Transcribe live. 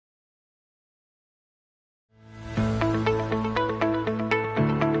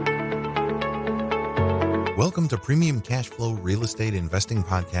Welcome to Premium Cash Flow Real Estate Investing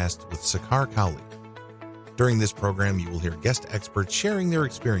Podcast with Sakar Cowley. During this program, you will hear guest experts sharing their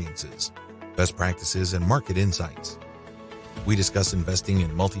experiences, best practices, and market insights. We discuss investing in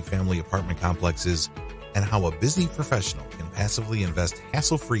multifamily apartment complexes and how a busy professional can passively invest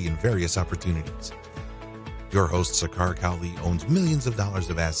hassle-free in various opportunities. Your host, Sakar Cowley, owns millions of dollars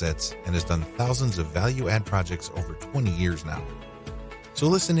of assets and has done thousands of value-add projects over 20 years now. So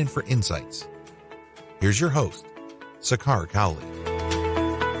listen in for insights. Here's your host, Sakar Cowley.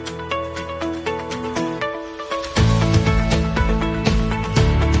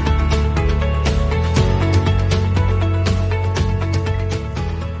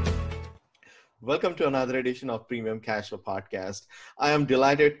 Welcome to another edition of Premium Cash Flow Podcast. I am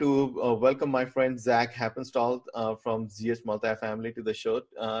delighted to welcome my friend Zach Happenstall from ZH Multifamily to the show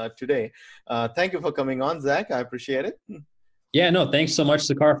today. Thank you for coming on, Zach. I appreciate it. Yeah, no, thanks so much,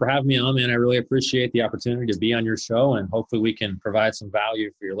 Sakar, for having me on, man. I really appreciate the opportunity to be on your show, and hopefully we can provide some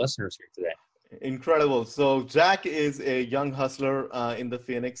value for your listeners here today. Incredible. So Zach is a young hustler in the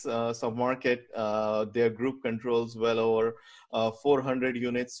Phoenix submarket. Their group controls well over 400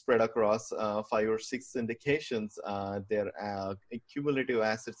 units spread across 5 or 6 syndications. Their cumulative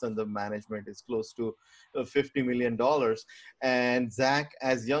assets under management is close to $50 million. And Zach,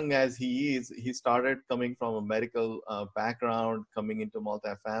 as young as he is, he started coming from a medical background, coming into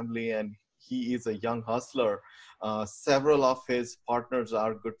multifamily, and he is a young hustler. Several of his partners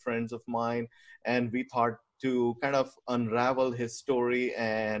are good friends of mine, and we thought to kind of unravel his story,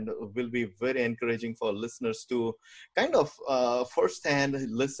 and will be very encouraging for listeners to kind of firsthand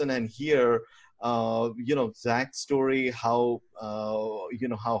listen and hear, Zach's story, how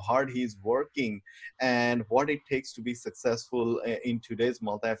hard he's working and what it takes to be successful in today's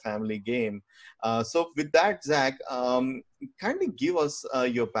multifamily game. So with that, Zach, kind of give us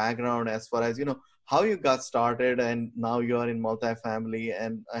your background as far as, how you got started and now you're in multifamily,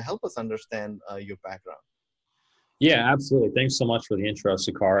 and help us understand your background. Yeah, absolutely. Thanks so much for the intro,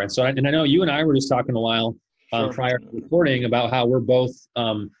 Sakar. And I know you and I were just talking a while prior to recording about how we're both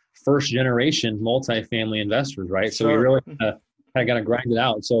first generation multifamily investors, right? So we really kind of got to grind it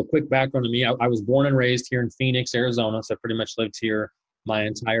out. So a quick background to me, I was born and raised here in Phoenix, Arizona. So I pretty much lived here my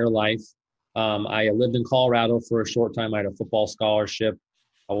entire life. I lived in Colorado for a short time. I had a football scholarship.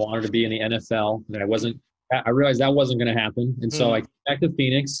 I wanted to be in the NFL, and I realized that wasn't going to happen. And so I came back to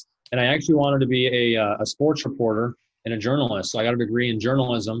Phoenix, and I actually wanted to be a sports reporter and a journalist. So I got a degree in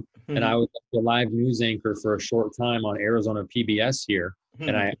journalism, and I was a live news anchor for a short time on Arizona PBS here.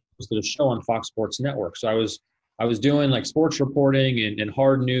 And I hosted a show on Fox Sports Network. So I was doing like sports reporting and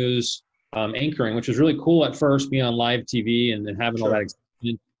hard news anchoring, which was really cool at first, being on live TV and having all that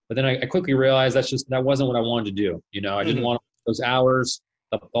experience. But then I quickly realized that wasn't what I wanted to do. I didn't want those hours,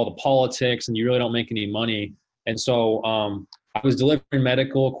 all the politics, and you really don't make any money. And so I was delivering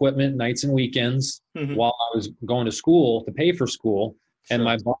medical equipment nights and weekends while I was going to school to pay for school. And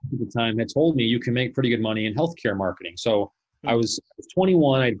my boss at the time had told me you can make pretty good money in healthcare marketing. So I was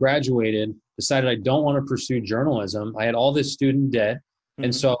 21, I'd graduated, decided I don't want to pursue journalism. I had all this student debt.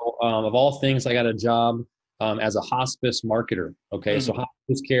 And so of all things, I got a job as a hospice marketer. Okay. So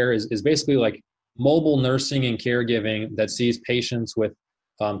hospice care is basically like mobile nursing and caregiving that sees patients with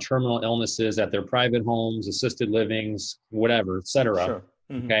terminal illnesses at their private homes, assisted livings, whatever, et cetera.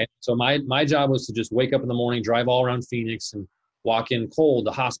 Okay. So my job was to just wake up in the morning, drive all around Phoenix, and walk in cold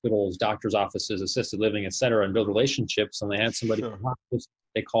to hospitals, doctors' offices, assisted living, et cetera, and build relationships. And they had somebody from hospice,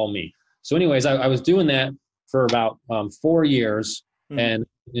 they call me. So anyways, I was doing that for about 4 years. And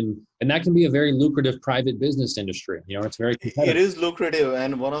that can be a very lucrative private business industry. It's very competitive. It is lucrative.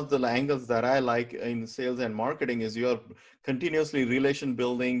 And one of the angles that I like in sales and marketing is you're continuously relation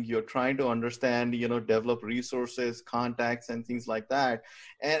building. You're trying to understand, develop resources, contacts, and things like that.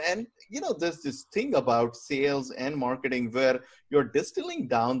 And there's this thing about sales and marketing where you're distilling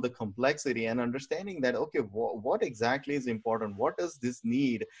down the complexity and understanding that, okay, what exactly is important? What does this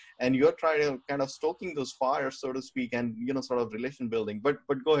need? And you're trying to kind of stoking those fires, so to speak, and, sort of relation building. But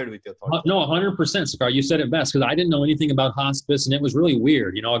go ahead with your thoughts. No, 100%, Sakar. You said it best, because I didn't know anything about hospice, and it was really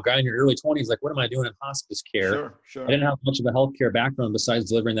weird. A guy in your early 20s, like, what am I doing in hospice care? Sure. I didn't have much of a healthcare background besides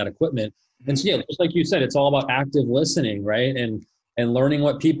delivering that equipment. And so, just like you said, it's all about active listening, right? And learning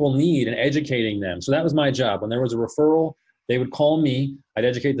what people need and educating them. So that was my job. When there was a referral, they would call me. I'd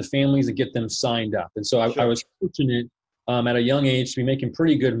educate the families and get them signed up. And so I was fortunate at a young age to be making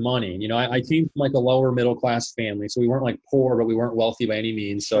pretty good money. I came from like a lower middle class family, so we weren't like poor, but we weren't wealthy by any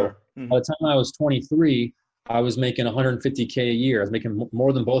means. So by the time I was 23, I was making $150K a year. I was making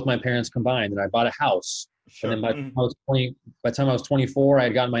more than both my parents combined, and I bought a house. And then by the time I was 24, I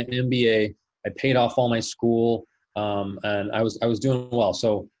had gotten my MBA. I paid off all my school, and I was doing well.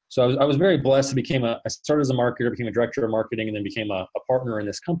 So I was very blessed. I started as a marketer, became a director of marketing, and then became a partner in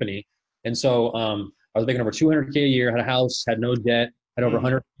this company. And so I was making over 200K a year, had a house, had no debt, had over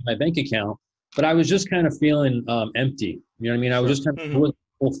 100 in my bank account, but I was just kind of feeling empty. You know what I mean? I was just kind of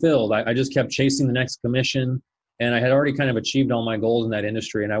fulfilled. I just kept chasing the next commission, and I had already kind of achieved all my goals in that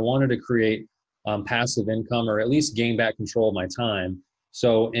industry, and I wanted to create passive income, or at least gain back control of my time.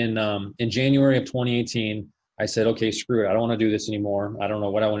 So in January of 2018, I said, okay, screw it. I don't want to do this anymore. I don't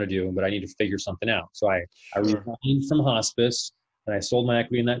know what I want to do, but I need to figure something out. So I resigned from hospice, and I sold my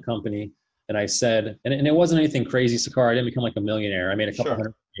equity in that company. And I said, and it wasn't anything crazy, Sakar. I didn't become like a millionaire. I made a couple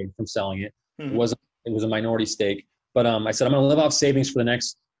hundred from selling it. It was a minority stake. But I said, I'm going to live off savings for the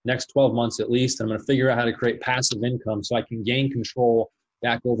next 12 months at least. And I'm going to figure out how to create passive income so I can gain control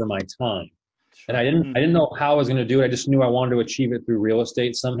back over my time. And I didn't know how I was going to do it. I just knew I wanted to achieve it through real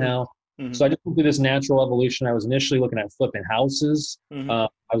estate somehow. So I just went through this natural evolution. I was initially looking at flipping houses. I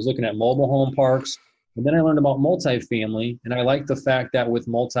was looking at mobile home parks. And then I learned about multifamily. And I liked the fact that with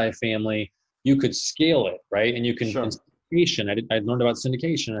multifamily, you could scale it, right? And you can syndication. I learned about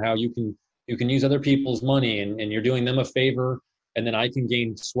syndication and how you can use other people's money, and you're doing them a favor, and then I can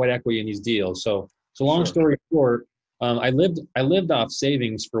gain sweat equity in these deals. So long story short, I lived off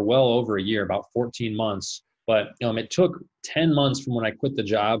savings for well over a year, about 14 months. But it took 10 months from when I quit the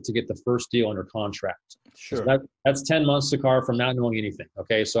job to get the first deal under contract. So that's 10 months, Sakar, from not knowing anything.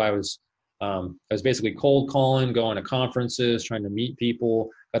 Okay, so I was basically cold calling, going to conferences, trying to meet people.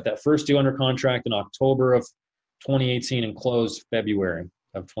 Got that first deal under contract in October of 2018 and closed February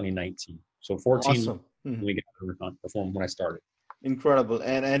of 2019. So 14 months we got under contract from when I started. Incredible.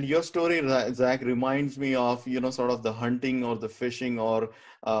 And your story, Zach, reminds me of, sort of the hunting or the fishing, or,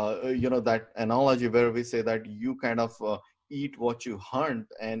 that analogy where we say that you kind of eat what you hunt.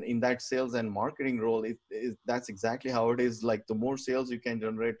 And in that sales and marketing role, that's exactly how it is. Like the more sales you can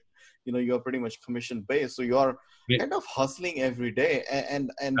generate, you're pretty much commission based. So you're kind of hustling every day.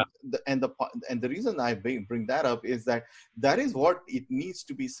 And the reason I bring that up is that is what it needs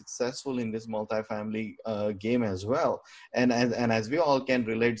to be successful in this multifamily game as well. And as we all can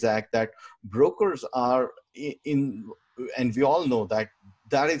relate, Zach, that brokers are and we all know that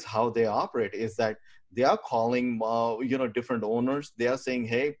is how they operate, is that they are calling, different owners. They are saying,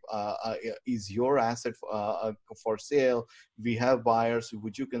 hey, is your asset for sale? We have buyers.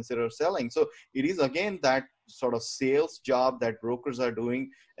 Would you consider selling? So it is, again, that sort of sales job that brokers are doing.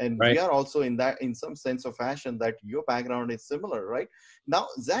 And we are also in some sense of fashion that your background is similar, right? Now,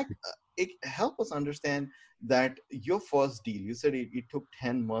 Zach, help us understand that your first deal, you said it took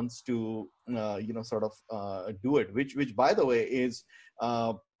 10 months to, do it, which by the way is,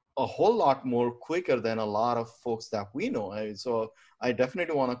 a whole lot more quicker than a lot of folks that we know. So I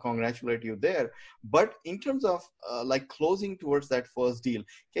definitely want to congratulate you there. But in terms of like closing towards that first deal,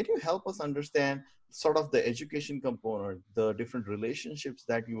 can you help us understand sort of the education component, the different relationships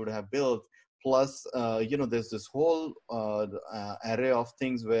that you would have built, plus, there's this whole array of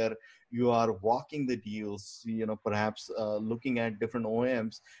things where you are walking the deals, perhaps looking at different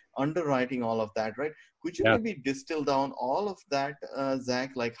OEMs, underwriting all of that, right? Could you maybe distill down all of that,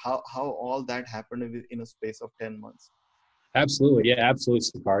 Zach, like how all that happened in a space of 10 months? Absolutely. Yeah, absolutely,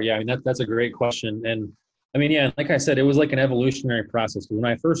 Sakar. Yeah, I mean, that's a great question. And I mean, yeah, like I said, it was like an evolutionary process. When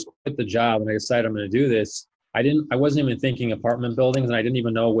I first quit the job and I decided I'm going to do this, I wasn't even thinking apartment buildings, and I didn't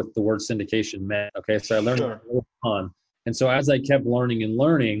even know what the word syndication meant. Okay. So I learned a ton. And so as I kept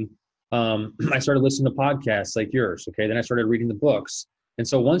learning, I started listening to podcasts like yours. Okay. Then I started reading the books. And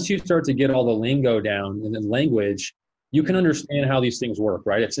so once you start to get all the lingo down and then language, you can understand how these things work,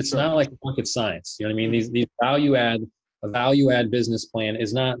 right? It's not like rocket science. You know what I mean? These a value add business plan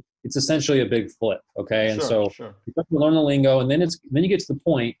is not, it's essentially a big flip. Okay. And so you have to learn the lingo, and then you get to the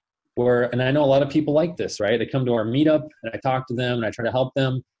point where, and I know a lot of people like this, right? They come to our meetup and I talk to them and I try to help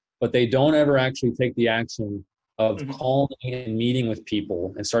them, but they don't ever actually take the action of calling and meeting with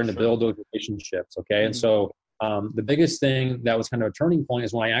people and starting to build those relationships. Okay. And so the biggest thing that was kind of a turning point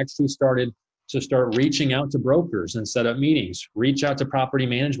is when I actually started reaching out to brokers and set up meetings, reach out to property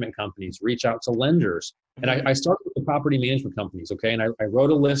management companies, reach out to lenders. And I started with the property management companies. Okay. And I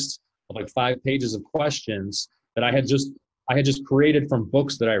wrote a list of like 5 pages of questions that I had just created from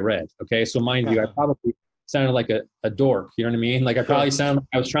books that I read. Okay. So mind you, I probably sounded like a dork, you know what I mean? Like I probably sounded like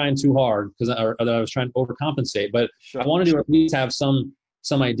I was trying too hard or that I was trying to overcompensate, but I wanted to at least have some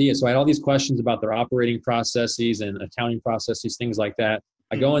idea. So I had all these questions about their operating processes and accounting processes, things like that.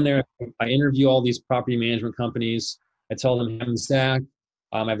 I go in there, I interview all these property management companies. I tell them, I'm Zach.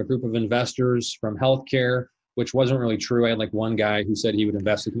 I have a group of investors from healthcare, which wasn't really true. I had like one guy who said he would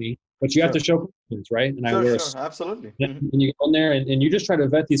invest with me. but you have Sure. to show confidence, right? And I Sure, wear a sure. Absolutely. and you go in there and you just try to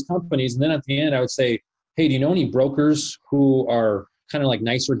vet these companies. And then at the end, I would say, hey, do you know any brokers who are kind of like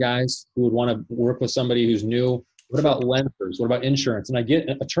nicer guys who would want to work with somebody who's new? What Sure. about lenders? What about insurance? And I get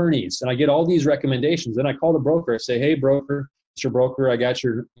attorneys and I get all these recommendations. Then I call the broker. I say, hey, broker, Mr. Broker, I got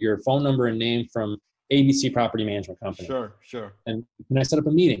your phone number and name from ABC Property Management Company. Sure, sure. And I set up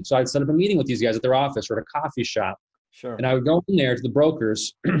a meeting. So I'd set up a meeting with these guys at their office or at a coffee shop. Sure. And I would go in there to the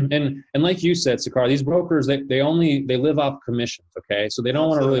brokers, and like you said, Sakar, these brokers they live off commissions, okay? So they don't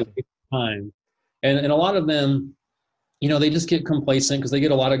want to really waste time, and a lot of them, you know, they just get complacent because they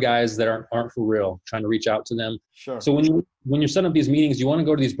get a lot of guys that aren't for real trying to reach out to them. Sure. So when you're setting up these meetings, you want to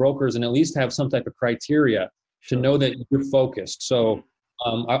go to these brokers and at least have some type of criteria to know that you're focused. So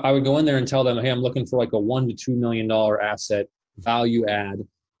I would go in there and tell them, hey, I'm looking for like a $1 to $2 million asset value add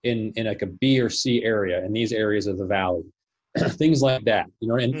in like a B or C area in these areas of the valley, things like that, you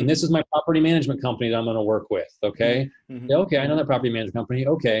know, and this is my property management company that I'm going to work with. Okay. Yeah, okay. I know that property management company.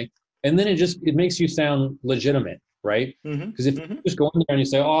 Okay. And then it makes you sound legitimate, right? Because if you just go in there and you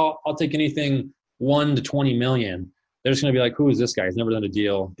say, oh, I'll take anything 1 to 20 million, they're just going to be like, who is this guy? He's never done a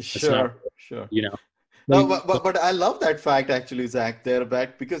deal. Sure. You know. No, but I love that fact actually, Zach, there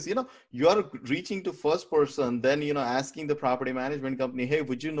back because, you know, you are reaching to first person, then, you know, asking the property management company, hey,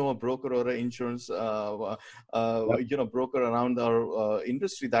 would you know a broker or an insurance, you know, broker around our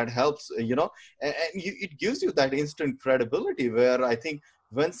industry that helps, you know, and it gives you that instant credibility where I think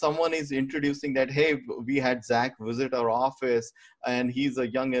when someone is introducing that, hey, we had Zach visit our office and he's a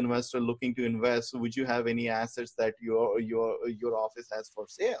young investor looking to invest, would you have any assets that your office has for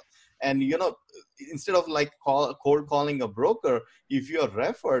sale? And, you know, instead of like cold calling a broker, if you're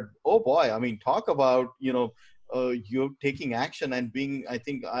referred, oh boy, I mean, talk about, you know, you're taking action and being, I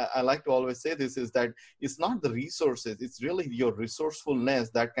think I like to always say this is that it's not the resources, it's really your resourcefulness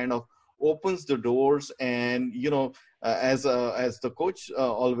that kind of opens the doors. And, you know, as the coach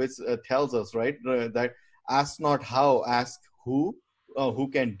always tells us, right, that ask not how, ask who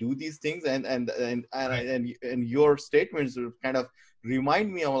can do these things. And your statements kind of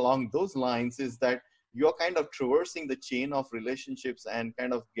remind me along those lines is that you're kind of traversing the chain of relationships and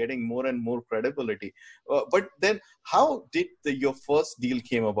kind of getting more and more credibility. But then how did your first deal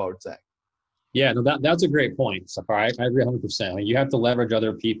came about, Zach? Yeah, no, that's a great point, Safar. I agree 100%. Like, you have to leverage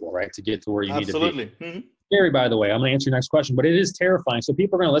other people, right, to get to where you need to be. Absolutely. Scary, by the way. I'm going to answer your next question, but it is terrifying. So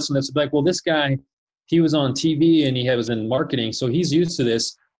people are going to listen to this and be like, well, this guy, he was on TV and he was in marketing, so he's used to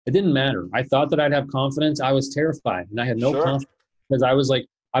this. It didn't matter. I thought that I'd have confidence. I was terrified, and I had no confidence because I was like,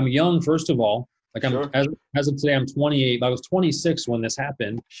 I'm young, first of all. Like as of today, I'm 28. I was 26 when this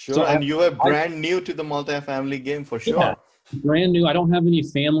happened. Sure, so and you were brand new to the multifamily game for sure. Yeah. Brand new. I don't have any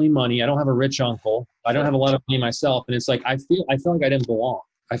family money. I don't have a rich uncle. I don't have a lot of money myself. And it's like, I felt like I didn't belong.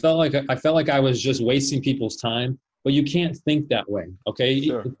 I felt like I was just wasting people's time, but you can't think that way. Okay.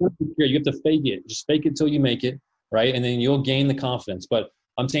 Sure. You have to fake it. Just fake it till you make it. Right. And then you'll gain the confidence. But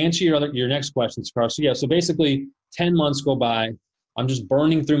to answer your next question, Carl. So yeah, so basically 10 months go by. I'm just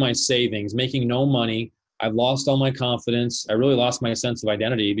burning through my savings, making no money. I've lost all my confidence. I really lost my sense of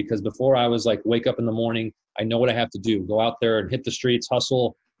identity because before I was like, wake up in the morning, I know what I have to do. Go out there and hit the streets,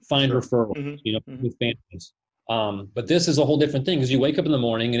 hustle, find referrals, you know, with families. But this is a whole different thing because you wake up in the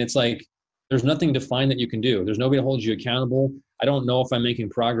morning and it's like, there's nothing defined that you can do. There's nobody to hold you accountable. I don't know if I'm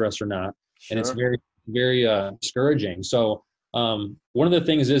making progress or not. And it's very, very discouraging. So one of the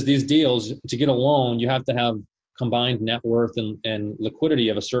things is these deals, to get a loan, you have to have combined net worth and liquidity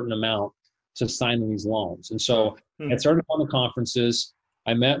of a certain amount to sign these loans. And so I started going to conferences.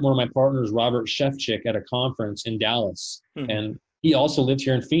 I met one of my partners, Robert Shefchik, at a conference in Dallas. And he also lived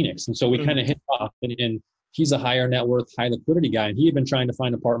here in Phoenix. And so we kind of hit off, and he's a higher net worth, high liquidity guy. And he had been trying to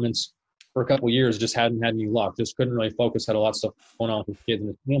find apartments for a couple of years, just hadn't had any luck, just couldn't really focus, had a lot of stuff going on with his kids and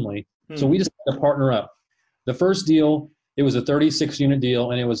his family. So we just had to partner up. The first deal, it was a 36 unit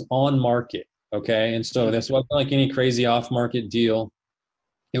deal and it was on market. Okay. And so this wasn't like any crazy off market deal.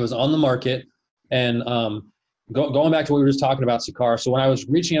 It was on the market. And going back to what we were just talking about, Sakar. So when I was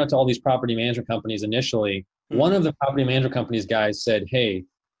reaching out to all these property management companies initially, one of the property management companies guys said, hey,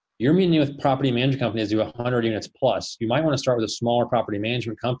 you're meeting with property management companies do 100 units plus. You might want to start with a smaller property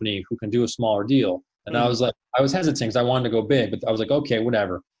management company who can do a smaller deal. And I was like, I was hesitant because I wanted to go big, but I was like, okay,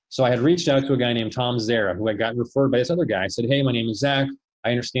 whatever. So I had reached out to a guy named Tom Zara, who had gotten referred by this other guy. I said, hey, my name is Zach. I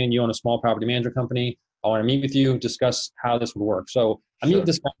understand you own a small property management company. I want to meet with you, discuss how this would work. So I meet with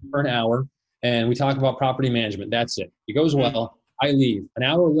this guy for an hour and we talk about property management. That's it. It goes well. I leave. An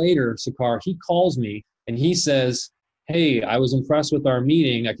hour later, Sakar, he calls me and he says, hey, I was impressed with our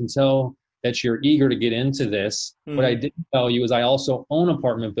meeting. I can tell that you're eager to get into this. What I didn't tell you is I also own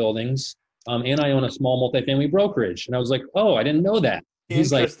apartment buildings, and I own a small multifamily brokerage. And I was like, oh, I didn't know that.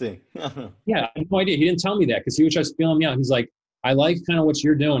 He's like, Interesting. yeah, I had no idea. He didn't tell me that because he was just feeling me out. He's like, I like kind of what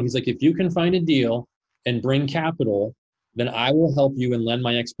you're doing. He's like, if you can find a deal and bring capital, then I will help you and lend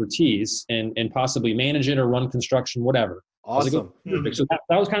my expertise and possibly manage it or run construction, whatever. Awesome. I was like, perfect. So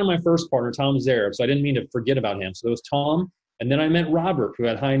that was kind of my first partner, Tom Zareb. So I didn't mean to forget about him. So there was Tom, and then I met Robert, who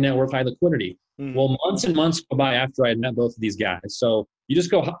had high net worth, high liquidity. Well, months and months go by after I had met both of these guys. So you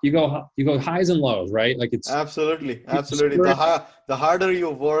just go highs and lows, right? Like it's absolutely. The harder you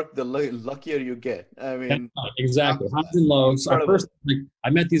work, the luckier you get. I mean, exactly, highs and lows. First,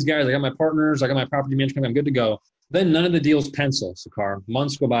 I met these guys. I got my partners. I got my property management. I'm good to go. Then none of the deals pencil, Sakhar.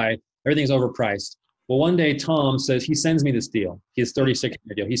 Months go by. Everything's overpriced. Well, one day Tom says he sends me this deal. His 36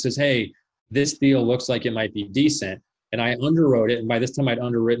 deal. He says, hey, this deal looks like it might be decent. And I underwrote it. And by this time, I'd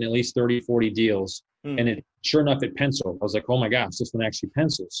underwritten at least 30, 40 deals. And it, sure enough, it penciled. I was like, oh my gosh, this one actually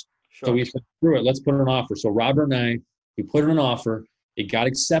pencils. Sure. So we said, screw it, let's put in an offer. So Robert and I, we put in an offer. It got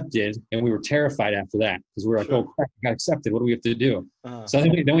accepted. And we were terrified after that because we were like, oh crap, it got accepted. What do we have to do? So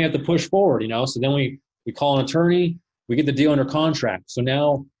then we have to push forward, So then we call an attorney. We get the deal under contract. So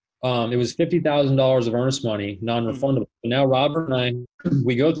now it was $50,000 of earnest money, non-refundable. So now Robert and I,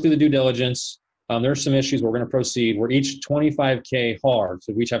 we go through the due diligence. There's some issues. We're going to proceed. We're each $25K hard.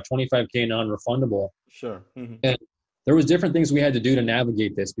 So we each have $25K non-refundable. Sure. And there was different things we had to do to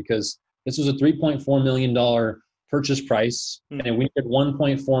navigate this because this was a $3.4 million purchase price. And we had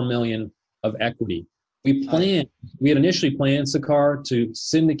 $1.4 million of equity. We had initially planned, Sakhar, to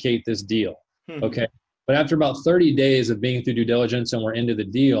syndicate this deal. Okay. But after about 30 days of being through due diligence and we're into the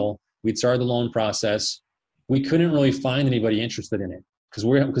deal, we'd started the loan process. We couldn't really find anybody interested in it.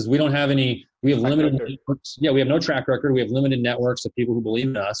 Because we don't have any, we have limited networks. Yeah, we have no track record. We have limited networks of people who believe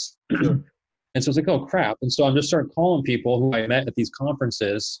in us. And so it's like, oh crap. And so I'm just started calling people who I met at these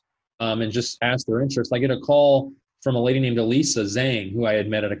conferences and just asked their interest. I get a call from a lady named Elisa Zhang, who I had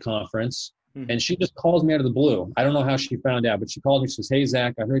met at a conference. And she just calls me out of the blue. I don't know how she found out, but she called me. She says, hey,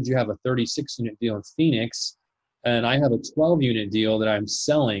 Zach, I heard you have a 36-unit deal in Phoenix, and I have a 12-unit deal that I'm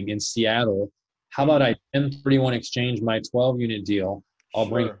selling in Seattle. How about I 1031 exchange my 12-unit deal? I'll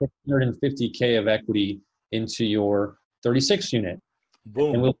bring 650K of equity into your 36 unit.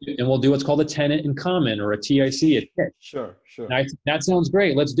 Boom. And we'll do what's called a tenant in common or a TIC, a TIC. Sure. That sounds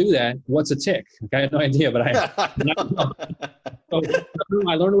great. Let's do that. What's a TIC? I had no idea, but so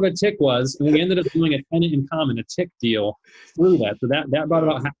I learned what a TIC was, and we ended up doing a tenant in common, a TIC deal through that. So that brought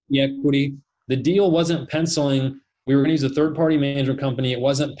about half the equity. The deal wasn't penciling. We were going to use a third-party management company. It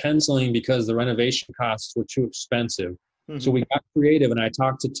wasn't penciling because the renovation costs were too expensive. So we got creative, and I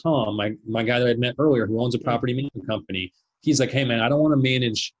talked to Tom, my guy that I'd met earlier, who owns a property management company. He's like, hey, man, I don't want to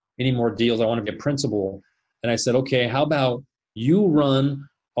manage any more deals. I want to be a principal. And I said, okay, how about you run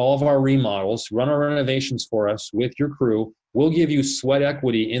all of our remodels, run our renovations for us with your crew. We'll give you sweat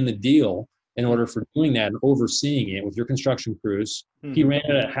equity in the deal in order for doing that and overseeing it with your construction crews. He ran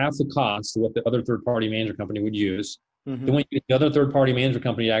it at half the cost of what the other third-party management company would use. Then we get the other third-party management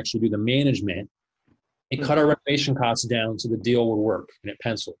company to actually do the management. It cut our renovation costs down so the deal would work and it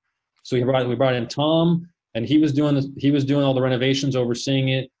penciled. So we brought in Tom, and he was doing all the renovations, overseeing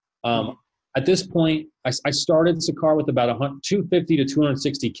it. At this point, I started Sakhar with about 250 to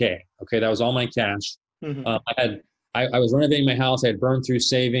 260K. Okay, that was all my cash. I was renovating my house. I had burned through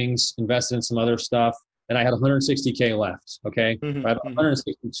savings, invested in some other stuff, and I had 160K left. Okay, I had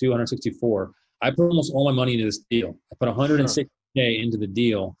 162, 164. I put almost all my money into this deal. I put 160K into the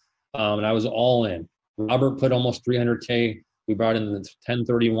deal, and I was all in. Robert put almost 300K. We brought in the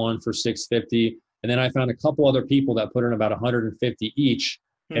 1031 for 650. And then I found a couple other people that put in about 150 each,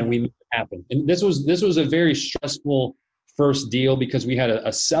 and we made it happen. And this was a very stressful first deal because we had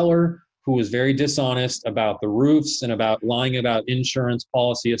a seller who was very dishonest about the roofs and about lying about insurance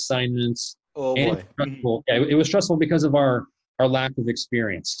policy assignments. Oh boy. It was stressful because of our lack of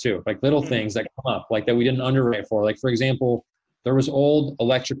experience too, like little things that come up, like that we didn't underwrite for. Like, for example, there was old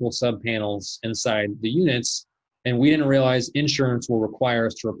electrical sub panels inside the units, and we didn't realize insurance will require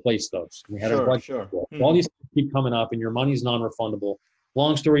us to replace those. We had all these things keep coming up, and your money's non-refundable.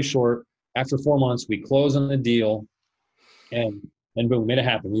 Long story short, after 4 months, we closed on the deal, and boom, made it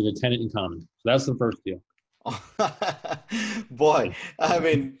happen. We had a tenant in common. So that's the first deal. Boy, I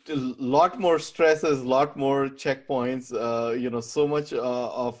mean, a lot more stresses, a lot more checkpoints, so much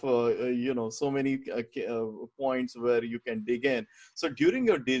of, so many points where you can dig in. So during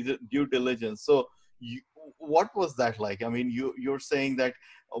your due diligence, so what was that like? I mean, you're saying that,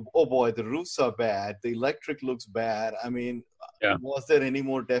 oh boy, the roofs are bad, the electric looks bad. I mean, Yeah. was there any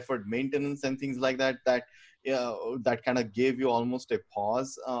more deferred maintenance and things like that that kind of gave you almost a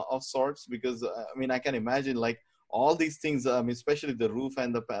pause of sorts? Because I mean, I can imagine like all these things. I mean, especially the roof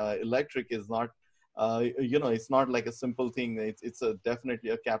and the electric is not. It's not like a simple thing. It's a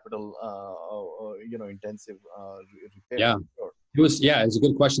definitely a capital, intensive repair. Yeah. Sure. It's a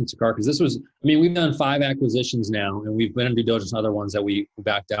good question, Sakar, because we've done 5 acquisitions now, and we've been in due diligence on other ones that we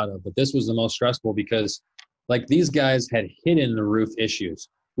backed out of. But this was the most stressful because, like, these guys had hidden the roof issues.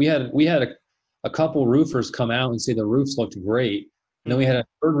 We had a couple roofers come out and say the roofs looked great. And then we had a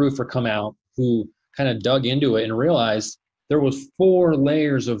third roofer come out who kind of dug into it and realized there was 4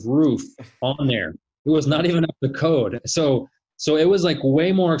 layers of roof on there. It was not even up to code. So it was like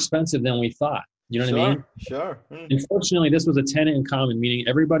way more expensive than we thought. You know what I mean? Sure. Unfortunately, this was a tenant in common, meaning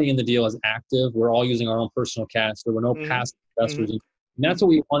everybody in the deal is active. We're all using our own personal cash. There were no past investors. And that's what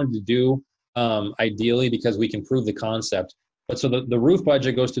we wanted to do, ideally, because we can prove the concept. But so the roof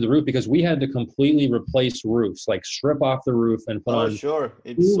budget goes to the roof because we had to completely replace roofs, like strip off the roof and put on. Oh, sure.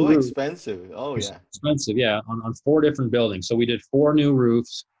 It's so expensive. Oh, yeah. Expensive, yeah, on 4 different buildings. So we did 4 new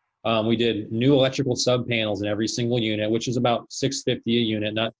roofs. We did new electrical sub panels in every single unit, which is about $650 a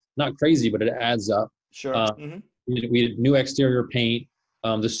unit. Not crazy, but it adds up. Sure. We did new exterior paint.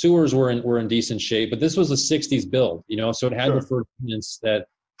 The sewers were in decent shape, but this was a 60s build, so it had deferred maintenance that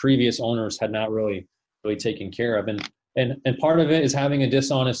previous owners had not really taken care of. And part of it is having a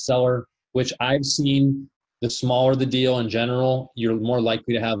dishonest seller, which I've seen. The smaller the deal in general, you're more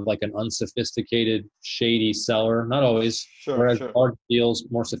likely to have like an unsophisticated, shady seller. Not always, whereas large deals,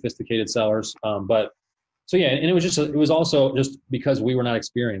 more sophisticated sellers. And it was also just because we were not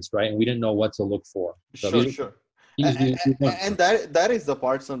experienced, right? And we didn't know what to look for. So sure. And that is the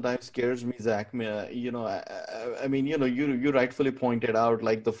part sometimes scares me, Zach. I mean, you rightfully pointed out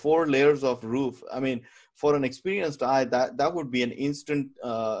like the 4 layers of roof. I mean, for an experienced eye, that would be an instant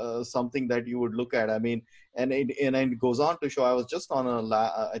something that you would look at. I mean, and it goes on to show. I was just on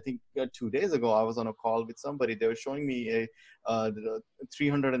I think 2 days ago, I was on a call with somebody. They were showing me a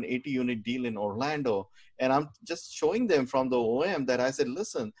 380 unit deal in Orlando, and I'm just showing them from the OM that I said,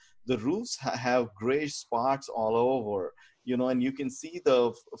 listen, the roofs have grayish spots all over, and you can see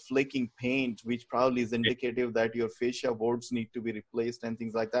the flaking paint, which probably is indicative that your fascia boards need to be replaced and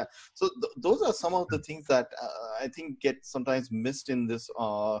things like that. So those are some of the things that I think get sometimes missed in this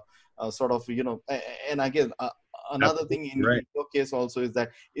sort of, and again, another thing in your case also is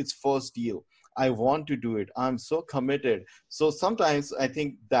that it's first deal. I want to do it. I'm so committed. So sometimes I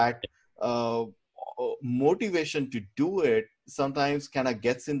think that motivation to do it sometimes kind of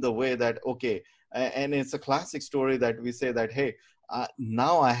gets in the way that, okay, and it's a classic story that we say that, hey,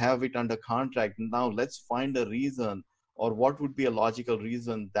 now I have it under contract. Now let's find a reason, or what would be a logical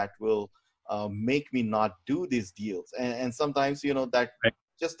reason that will make me not do these deals. And sometimes, that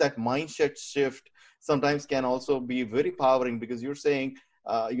just that mindset shift sometimes can also be very powering, because you're saying,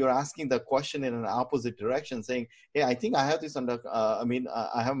 you're asking the question in an opposite direction, saying, hey, I think I have this under,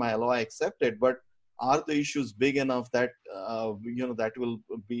 I have my LOI accepted, but are the issues big enough that, that will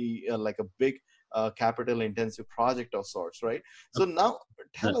be like a big capital intensive project of sorts, right? So now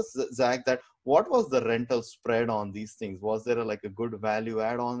tell us, Zach, that what was the rental spread on these things? Was there a good value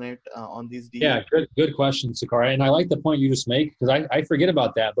add on it, on these deals? Yeah, good question, Sakar. And I like the point you just make, because I forget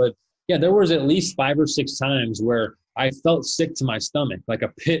about that. But yeah, there was at least 5 or 6 times where I felt sick to my stomach, like a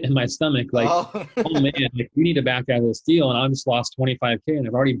pit in my stomach, like, oh man, like, we need to back out of this deal, and I just lost $25K, and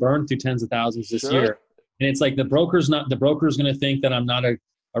I've already burned through tens of thousands this year. And it's like the broker's going to think that I'm not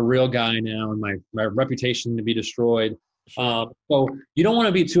a real guy now, and my reputation to be destroyed. So you don't want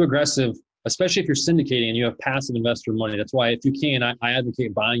to be too aggressive, especially if you're syndicating and you have passive investor money. That's why, if you can, I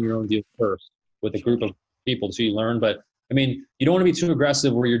advocate buying your own deal first with a group of people so you learn. But I mean, you don't want to be too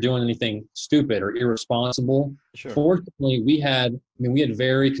aggressive where you're doing anything stupid or irresponsible. Fortunately, we had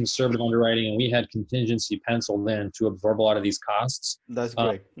very conservative underwriting, and we had contingency penciled in to absorb a lot of these costs. That's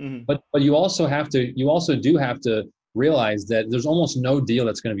great. But you also do have to realize that there's almost no deal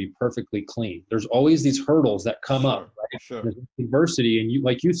that's going to be perfectly clean. There's always these hurdles that come up, right? There's adversity, and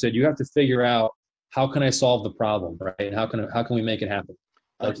like you said, you have to figure out, how can I solve the problem, right? And how can we make it happen?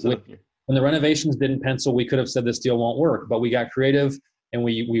 Absolutely. When the renovations didn't pencil, we could have said this deal won't work, but we got creative, and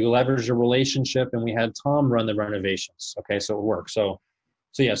we leveraged a relationship, and we had Tom run the renovations. Okay, so it worked. So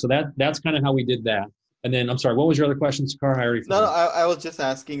that's kind of how we did that. And then, I'm sorry, what was your other question, Sakar? No, I was just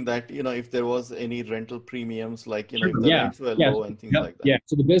asking that, if there was any rental premiums, like, if the rents were low and things like that. Yeah,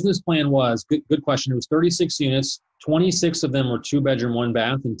 so the business plan was, good question. It was 36 units, 26 of them were 2-bedroom, 1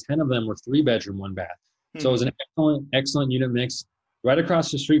 bath, and 10 of them were 3-bedroom, 1 bath. So it was an excellent unit mix right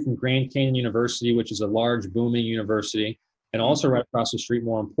across the street from Grand Canyon University, which is a large, booming university, and also right across the street,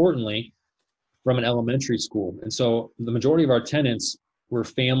 more importantly, from an elementary school. And so the majority of our tenants were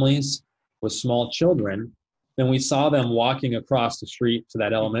families with small children, and we saw them walking across the street to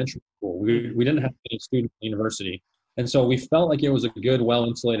that elementary school. We didn't have any students in the university. And so we felt like it was a good,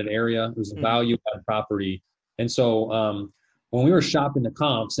 well-insulated area. It was a value-add property. And so when we were shopping the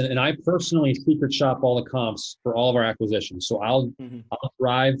comps, and I personally secret shop all the comps for all of our acquisitions. So I'll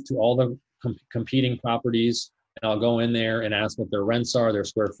drive to all the competing properties, and I'll go in there and ask what their rents are, their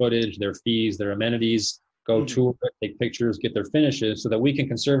square footage, their fees, their amenities, go tour it, take pictures, get their finishes, so that we can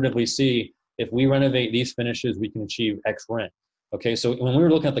conservatively see if we renovate these finishes, we can achieve X rent. Okay, so when we were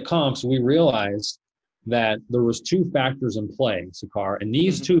looking at the comps, we realized that there was two factors in play, Sakar, and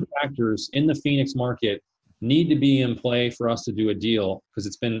these two factors in the Phoenix market need to be in play for us to do a deal, because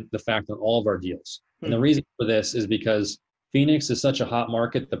it's been the fact on all of our deals. And the reason for this is because Phoenix is such a hot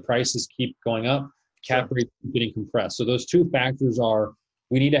market, the prices keep going up, cap rates keep getting compressed. So those two factors are,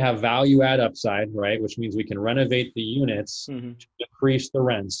 we need to have value add upside, right? Which means we can renovate the units to increase the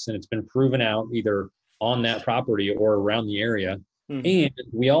rents. And it's been proven out either on that property or around the area. And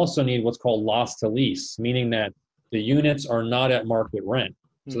we also need what's called loss to lease, meaning that the units are not at market rent.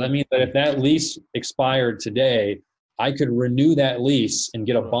 So that means that if that lease expired today, I could renew that lease and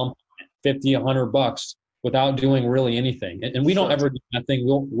get a bump, $50, $100 without doing really anything. And we don't ever do that thing.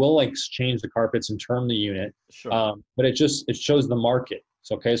 We'll like change the carpets and term the unit. But it shows the market.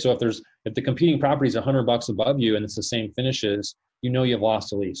 So, okay. So if the competing property is $100 above you and it's the same finishes, you've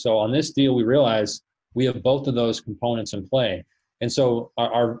lost a lease. So on this deal, we realized we have both of those components in play. And so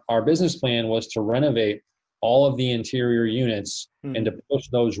our business plan was to renovate all of the interior units and to push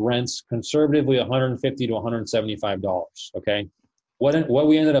those rents conservatively $150 to $175. Okay. What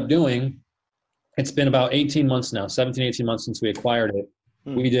we ended up doing, it's been about 18 months now, 17, 18 months since we acquired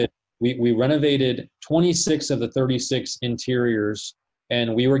it. We renovated 26 of the 36 interiors,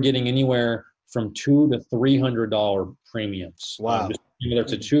 and we were getting anywhere from $200 to $300 premiums. Wow. Just whether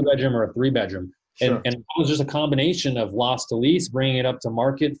it's a 2-bedroom or a 3-bedroom. And it was just a combination of loss to lease, bringing it up to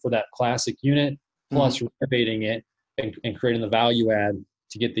market for that classic unit, plus renovating it and creating the value add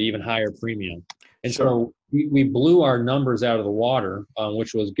to get the even higher premium. And so we blew our numbers out of the water,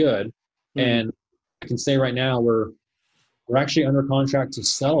 which was good. And I can say right now we're actually under contract to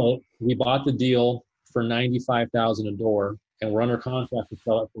sell it. We bought the deal for $95,000 a door, and we're under contract to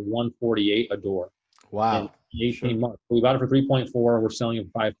sell it for $148 a door. Wow. In 18 months. So we bought it for 3.4, we're selling it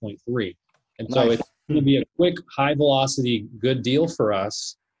for 5.3. And so it's going to be a quick, high velocity, good deal for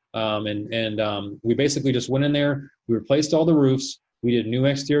us. We basically just went in there, we replaced all the roofs, we did new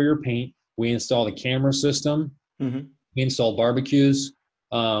exterior paint, we installed a camera system, we installed barbecues,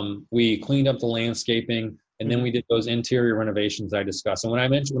 we cleaned up the landscaping, and then we did those interior renovations I discussed. And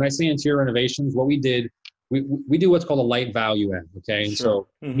when I say interior renovations, what we did, we do what's called a light value add, okay? And so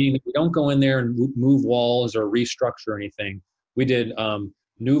meaning we don't go in there and move walls or restructure anything. We did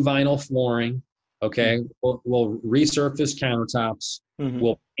new vinyl flooring, okay? We'll resurface countertops.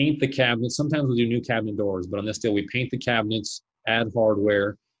 We'll paint the cabinets. Sometimes we'll do new cabinet doors, but on this deal, we paint the cabinets, add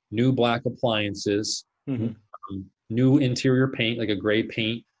hardware, new black appliances, new interior paint, like a gray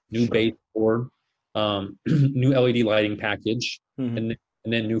paint, new baseboard, new LED lighting package, and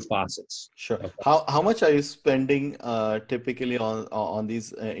then new faucets. Okay. How much are you spending typically on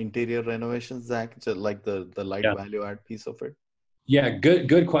these interior renovations, Zach? Just like the light value add piece of it? Yeah,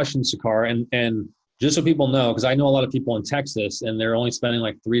 good question, Sakar. And just so people know, because I know a lot of people in Texas, and they're only spending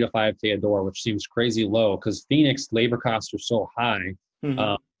like $3,000 to $5,000 a door, which seems crazy low because Phoenix labor costs are so high.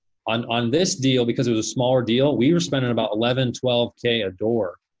 On this deal, because it was a smaller deal, we were spending about $11,000 to $12,000 a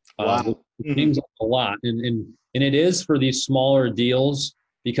door. Which seems like a lot, and it is for these smaller deals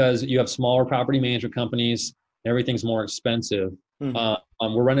because you have smaller property management companies. Everything's more expensive. We're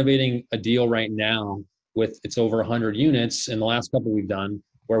renovating a deal right now with it's over 100 units in the last couple we've done,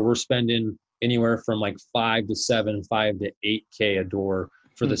 where we're spending anywhere from like $5,000 to $7,000, $5,000 to $8,000 a door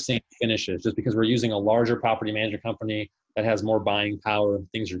for the same finishes, just because we're using a larger property management company that has more buying power.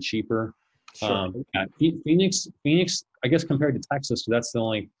 Things are cheaper. Phoenix, I guess compared to Texas, so that's the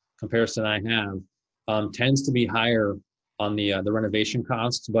only comparison I have, tends to be higher on the renovation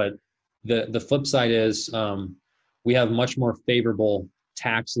costs. But the flip side is we have much more favorable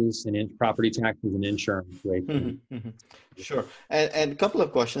taxes and property taxes and insurance rates. Sure. And a couple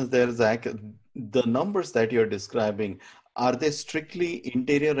of questions there, Zach. The numbers that you're describing, are they strictly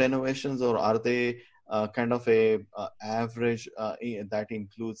interior renovations, or are they kind of a average that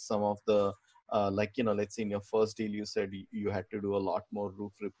includes some of the like, let's say in your first deal, you said you had to do a lot more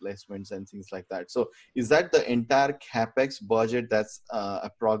roof replacements and things like that. So is that the entire CapEx budget that's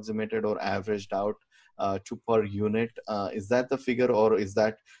approximated or averaged out to per unit? Is that the figure, or is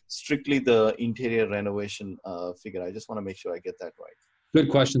that strictly the interior renovation figure? I just want to make sure I get that right. Good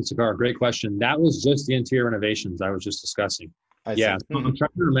question, Sagar. Great question. That was just the interior renovations I was just discussing. I see. I'm trying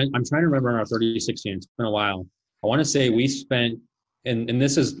to remember in our 36 units. It's been a while. I want to say we spent, and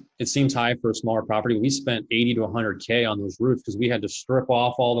this is, it seems high for a smaller property. We spent 80 to 100K on those roofs because we had to strip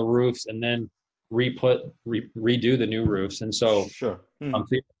off all the roofs and then redo the new roofs. And so, sure. So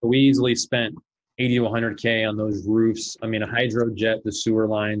we easily spent 80 to 100K on those roofs. I mean, a hydrojet, the sewer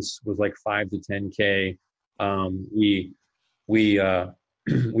lines was like 5 to 10K. We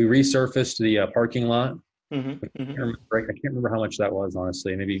resurfaced the parking lot. I can't remember how much that was,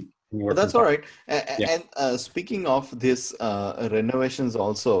 honestly. Maybe. Well, that's all right. And speaking of this renovations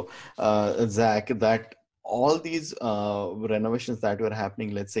also, Zach, that all these renovations that were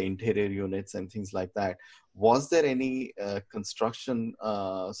happening, let's say interior units and things like that, was there any construction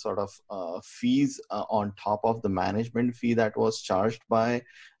sort of fees on top of the management fee that was charged by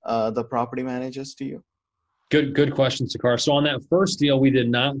the property managers to you? Good question, Sakar. So on that first deal, we did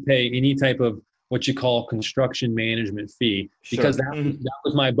not pay any type of what you call construction management fee, because that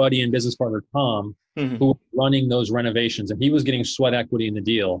was my buddy and business partner, Tom, who was running those renovations, and he was getting sweat equity in the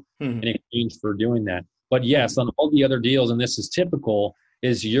deal in exchange for doing that. But yes, on all the other deals, and this is typical,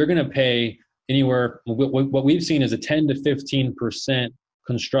 is you're going to pay anywhere, what we've seen is a 10 to 15%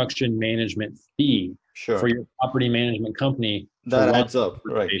 construction management fee for your property management company. That adds up,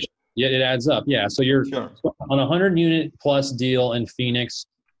 right? Yeah, it adds up. Yeah. So you're on a 100 unit plus deal in Phoenix,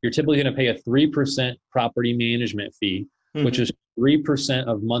 you're typically going to pay a 3% property management fee, which is 3%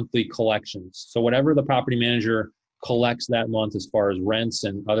 of monthly collections. So whatever the property manager collects that month as far as rents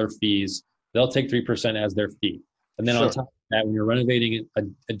and other fees, they'll take 3% as their fee. And then on top of that, when you're renovating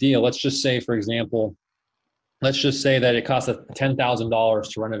a deal, let's just say, for example, let's just say that it costs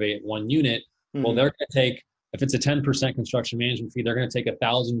 $10,000 to renovate one unit. Well, they're going to take, if it's a 10% construction management fee, they're going to take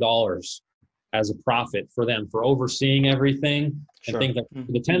 $1,000 as a profit for them for overseeing everything. And things like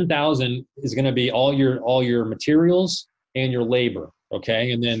the 10,000 is going to be all your materials and your labor.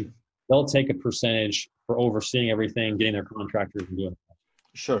 Okay. And then they'll take a percentage for overseeing everything, getting their contractors and doing it.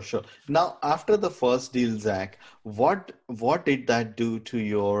 Sure. Now, after the first deal, Zach, what did that do to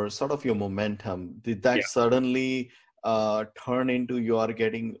your sort of your momentum? Did that suddenly turn into you are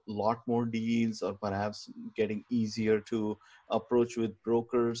getting a lot more deals, or perhaps getting easier to approach with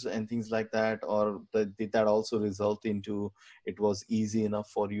brokers and things like that? Or did that also result into it was easy enough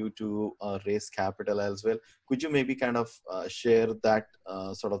for you to raise capital as well? Could you maybe kind of share that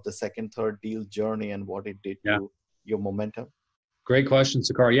sort of the second, third deal journey and what it did to your momentum? Great question,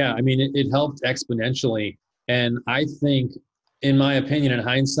 Sakar. Yeah, I mean, it helped exponentially. And I think, in my opinion, in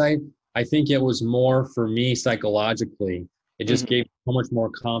hindsight, I think it was more for me psychologically. It just gave so much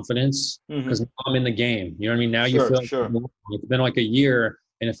more confidence because I'm in the game. You know what I mean? Now you feel like it's been like a year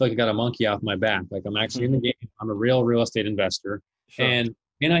and I feel like I got a monkey off my back. Like I'm actually in the game. I'm a real estate investor. And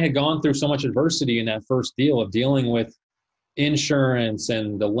I had gone through so much adversity in that first deal of dealing with insurance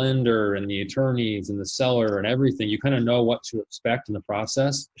and the lender and the attorneys and the seller and everything. You kind of know what to expect in the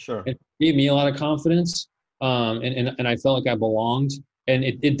process. It gave me a lot of confidence. And I felt like I belonged. And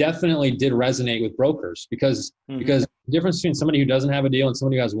it definitely did resonate with brokers because the difference between somebody who doesn't have a deal and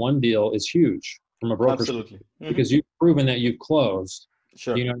somebody who has one deal is huge from a broker. Because you've proven that you've closed.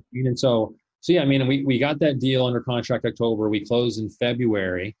 You know what I mean? And so yeah, I mean, we got that deal under contract October. We closed in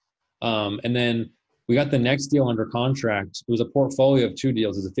February. And then we got the next deal under contract. It was a portfolio of two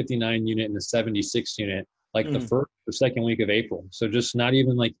deals. It was a 59 unit and a 76 unit, like the first or second week of April. So just not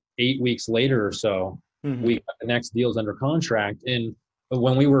even like 8 weeks later or so, we got the next deals under contract. And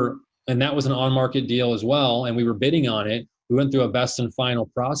when and that was an on-market deal as well, and we were bidding on it, we went through a best and final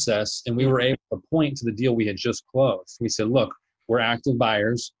process, and we were able to point to the deal we had just closed. We said, look, we're active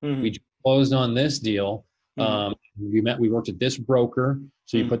buyers. We just closed on this deal. We worked at this broker.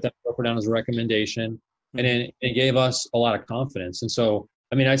 So you put that broker down as a recommendation, and then it gave us a lot of confidence. And so,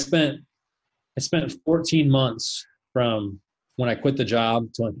 I mean, I spent 14 months from when I quit the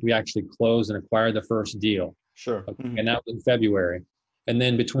job till we actually closed and acquired the first deal. And that was in February. And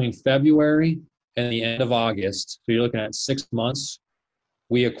then between February and the end of August, so you're looking at 6 months,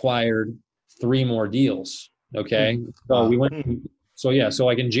 we acquired 3 more deals. Okay. So we went, so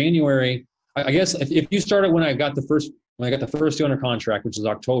like in January, I guess if you started when I got the first deal under contract, which is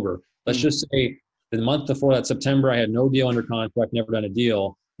October, let's just say the month before that, September, I had no deal under contract, never done a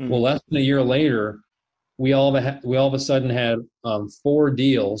deal. Well, less than a year later, we all of a sudden had 4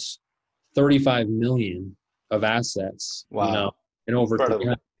 deals $35 million of assets, Wow. in over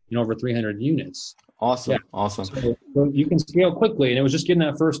Incredible. 300 units. Awesome. Yeah. Awesome. So you can scale quickly. And it was just getting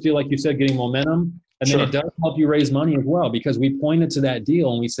that first deal, like you said, getting momentum. And then it does help you raise money as well, because we pointed to that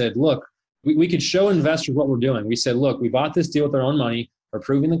deal and we said, look, we could show investors what we're doing. We said, look, we bought this deal with our own money. We're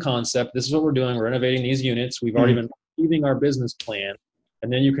proving the concept. This is what we're doing. We're innovating these units. We've already been achieving our business plan.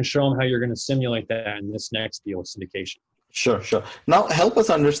 And then you can show them how you're going to simulate that in this next deal with syndication. Sure, sure. Now, help us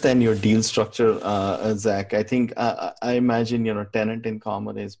understand your deal structure, Zach. I think I imagine tenant in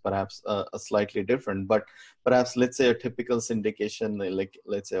common is perhaps a slightly different, but perhaps let's say a typical syndication, like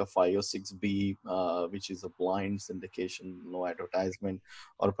let's say a 506B, which is a blind syndication, no advertisement,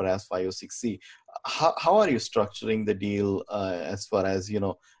 or perhaps 506C. How are you structuring the deal as far as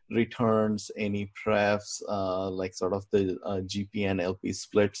returns, any prefs, like sort of the GP and LP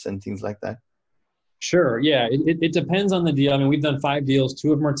splits and things like that? Sure. Yeah. It depends on the deal. I mean, we've done 5 deals.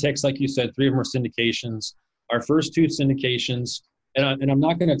 2 of them are TICs, like you said. 3 of them are syndications. Our first 2 syndications, and I'm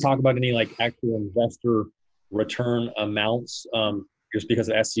not going to talk about any like actual investor return amounts, just because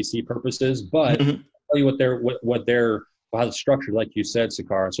of SEC purposes, but I'll tell you how it's structured, like you said,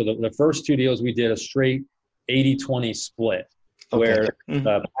 Sakhar. So the first 2 deals, we did a straight 80-20 split, where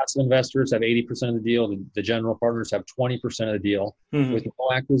the passive investors have 80% of the deal, the general partners have 20% of the deal, with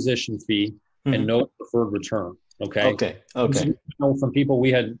no acquisition fee and no preferred return. Okay. From people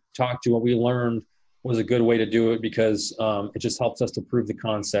we had talked to, what we learned was a good way to do it, because it just helps us to prove the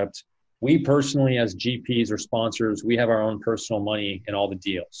concept. We personally, as GPs or sponsors, we have our own personal money in all the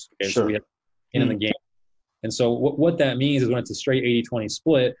deals. Okay. So we have skin in the game. And so what that means is, when it's a straight 80-20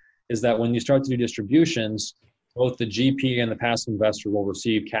 split, is that when you start to do distributions, both the GP and the passive investor will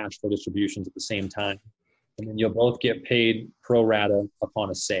receive cash flow distributions at the same time. And then you'll both get paid pro rata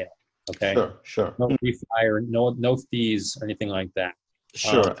upon a sale. Okay. Sure. No refi or no fees or anything like that.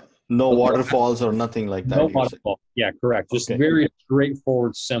 Sure. No waterfalls or nothing like that. No waterfall. Yeah, correct. Just very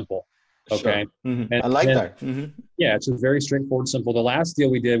straightforward, simple. Okay. Sure. I like that. Yeah, it's just very straightforward, simple. The last deal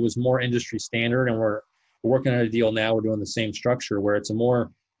we did was more industry standard, and we're working on a deal now. We're doing the same structure, where it's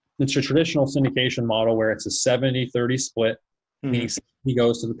a traditional syndication model, where it's a 70-30 split. Meaning 60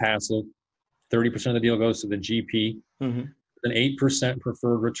 goes to the passive, 30% of the deal goes to the GP, an 8%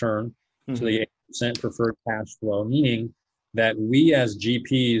 preferred return, so the 8% preferred cash flow, meaning that we as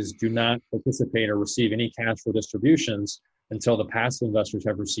GPs do not participate or receive any cash flow distributions until the passive investors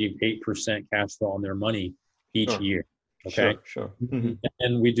have received 8% cash flow on their money each year. Okay. Sure.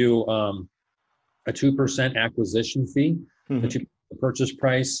 And we do a 2% acquisition fee. The purchase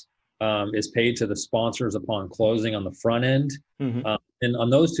price is paid to the sponsors upon closing on the front end. And on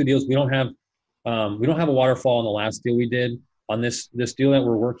those 2 deals, we don't have a waterfall on the last deal we did. On this deal that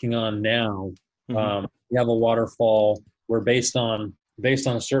we're working on now, we have a waterfall where based on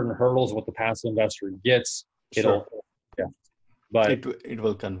certain hurdles, what the passive investor gets, it will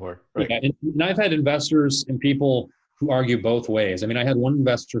convert. Right. Yeah, and I've had investors and people who argue both ways. I mean, I had one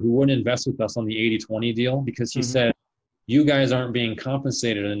investor who wouldn't invest with us on the 80-20 deal because he said, you guys aren't being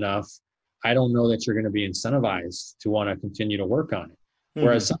compensated enough. I don't know that you're going to be incentivized to want to continue to work on it.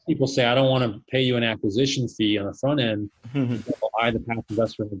 Whereas some people say, I don't want to pay you an acquisition fee on the front end. I, the passive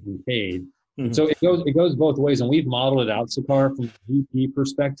investor, have been paid. So it goes both ways, and we've modeled it out, Sakhar, from a GP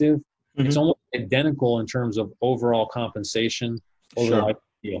perspective. It's almost identical in terms of overall compensation over the life of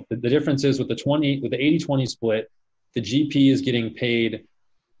the deal. The difference is with the 80-20 split, the GP is getting paid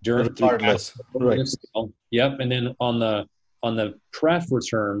during regardless. Right. Yep. And then on the pref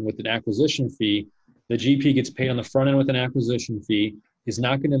return with an acquisition fee, the GP gets paid on the front end with an acquisition fee. Is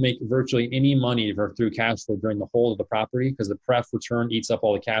not going to make virtually any money through cash flow during the whole of the property, because the pref return eats up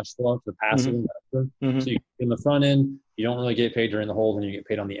all the cash flow to the passive investor. So in the front end, you don't really get paid during the hold, and you get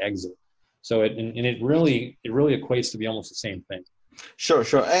paid on the exit. So it really equates to be almost the same thing. Sure.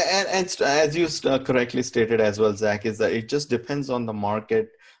 And as you correctly stated as well, Zach, is that it just depends on the market,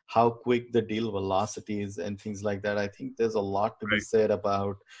 how quick the deal velocity is and things like that. I think there's a lot to be said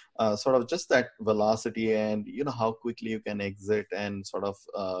about sort of just that velocity and, how quickly you can exit and sort of,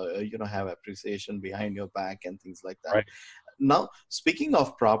 have appreciation behind your back and things like that. Right. Now, speaking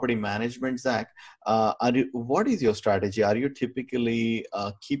of property management, Zach, what is your strategy? Are you typically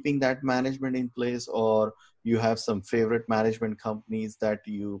keeping that management in place, or you have some favorite management companies that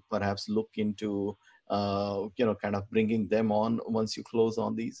you perhaps look into, kind of bringing them on once you close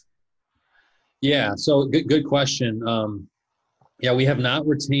on these? Yeah. So good question. We have not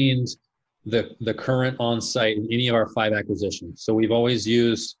retained the current on-site in any of our 5 acquisitions. So we've always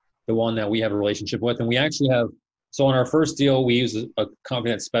used the one that we have a relationship with, and we actually have. So on our first deal, we use a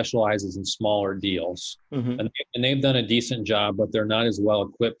company that specializes in smaller deals, and they've done a decent job, but they're not as well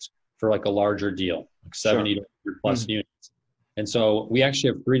equipped for like a larger deal, like Sure. 70 to 100 plus units. And so we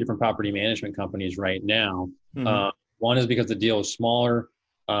actually have 3 different property management companies right now. One is because the deal is smaller.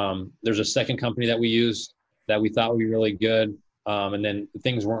 There's a second company that we used that we thought would be really good. And then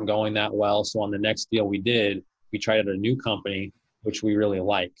things weren't going that well. So on the next deal we did, we tried out a new company, which we really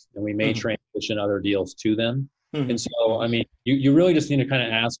like. And we may transition other deals to them. And so, I mean, you really just need to kind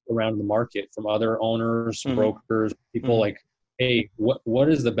of ask around the market from other owners, brokers, people like, hey, what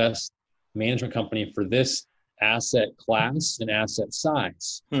is the best management company for this asset class and asset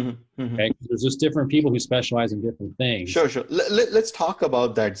size? Okay, there's just different people who specialize in different things. Sure. Let's talk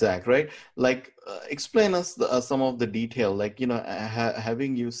about that, Zach, right? Like, explain us some of the detail, like,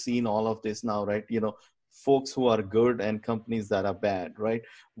 having you seen all of this now, right? Folks who are good and companies that are bad, right?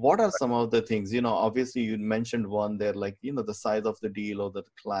 What are some of the things, obviously you mentioned one there, like, the size of the deal or the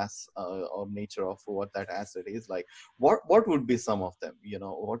class or nature of what that asset is like. What would be some of them?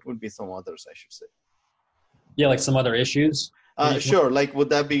 What would be some others, I should say? Yeah, like some other issues. Sure. Like, would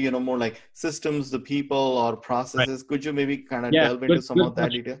that be, more like systems, the people, or processes? Right. Could you maybe kind of delve into some of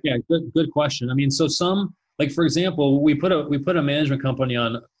that detail? Yeah, good question. I mean, so some, like, for example, we put a management company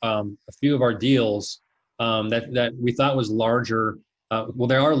on a few of our deals that we thought was larger. Well,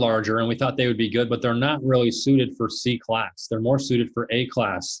 they are larger, and we thought they would be good, but they're not really suited for C class. They're more suited for A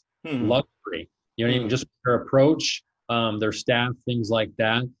class luxury. Even just their approach, their staff, things like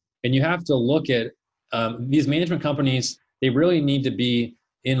that. And you have to look at these management companies. They really need to be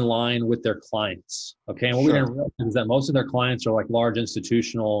in line with their clients. Okay. And what we're going to realize is that most of their clients are like large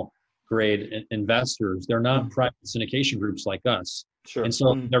institutional grade investors. They're not private syndication groups like us. Sure. And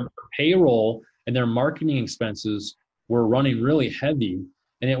so their payroll and their marketing expenses were running really heavy,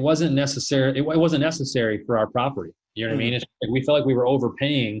 and it wasn't necessary. It wasn't necessary for our property. You know what I mean? It's like we felt like we were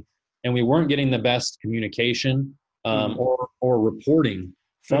overpaying, and we weren't getting the best communication or reporting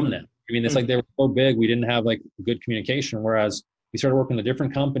from them. I mean, it's like they were so big, we didn't have like good communication. Whereas we started working with a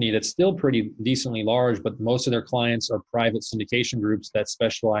different company that's still pretty decently large, but most of their clients are private syndication groups that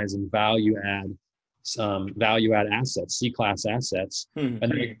specialize in value add assets, C-class assets.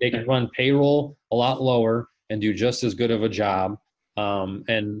 And they can run payroll a lot lower and do just as good of a job.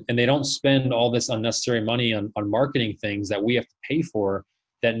 And they don't spend all this unnecessary money on marketing things that we have to pay for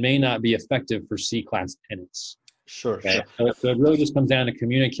that may not be effective for C-class tenants. Sure. Okay? So it really just comes down to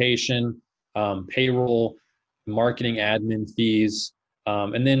communication, payroll, marketing, admin fees,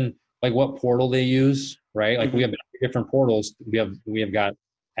 and then like what portal they use, right? Like we have different portals. We have got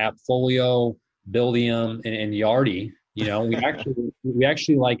AppFolio, Buildium, and Yardi. We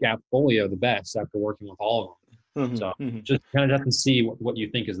actually like AppFolio the best after working with all of them. So just kind of have to see what you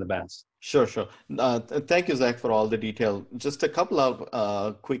think is the best. Sure. Thank you, Zach, for all the detail. Just a couple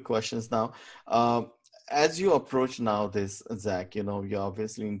of quick questions now. As you approach now this, Zach, you're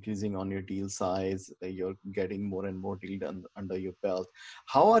obviously increasing on your deal size. You're getting more and more deal done under your belt.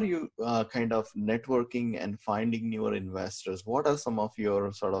 How are you kind of networking and finding newer investors? What are some of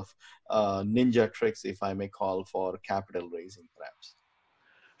your sort of ninja tricks, if I may call, for capital raising, perhaps?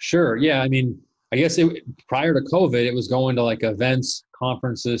 Sure. Yeah. I mean, I guess prior to COVID, it was going to like events,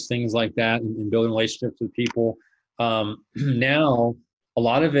 conferences, things like that, and building relationships with people. Now, a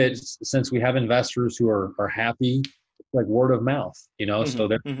lot of it, since we have investors who are happy, like word of mouth, so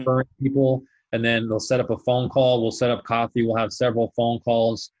they're referring people, and then they'll set up a phone call. We'll set up coffee. We'll have several phone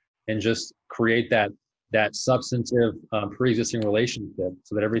calls and just create that substantive pre-existing relationship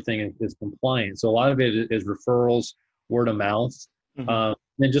so that everything is compliant. So a lot of it is referrals, word of mouth,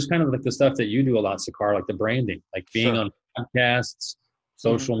 and just kind of like the stuff that you do a lot, Sakar, like the branding, like being on podcasts,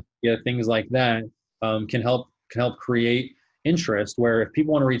 social media, things like that, can help create interest, where if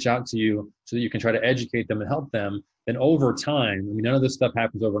people want to reach out to you so that you can try to educate them and help them, then over time, I mean, none of this stuff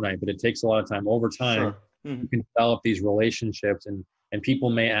happens overnight, but it takes a lot of time. Over time, you can develop these relationships, and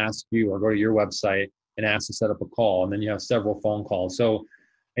people may ask you or go to your website and ask to set up a call, and then you have several phone calls. So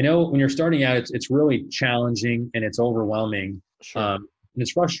I know when you're starting out, it's really challenging and it's overwhelming. And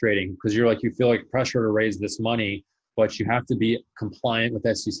it's frustrating because you feel like pressure to raise this money, but you have to be compliant with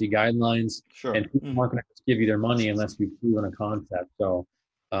SEC guidelines, and people aren't going to give you their money unless you've proven a concept. So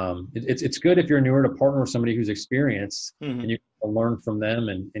it's good if you're newer to partner with somebody who's experienced, and you can learn from them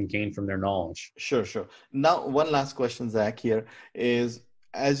and gain from their knowledge. Sure. Now, one last question, Zach, here is,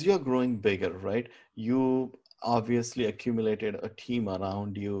 as you're growing bigger, right, you obviously accumulated a team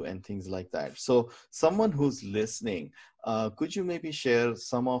around you and things like that. So someone who's listening, could you maybe share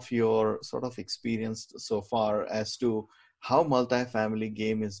some of your sort of experience so far as to how multifamily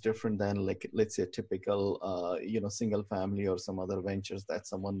game is different than, like, let's say a typical, single family or some other ventures that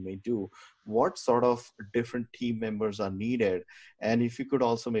someone may do. What sort of different team members are needed? And if you could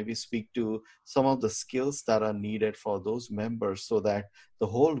also maybe speak to some of the skills that are needed for those members so that the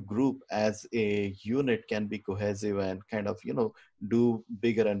whole group as a unit can be cohesive and kind of, do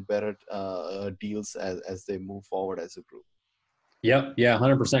bigger and better deals as they move forward as a group. Yep. Yeah.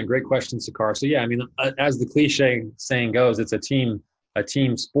 100%. Great question, Sakar. So yeah, I mean, as the cliche saying goes, it's a team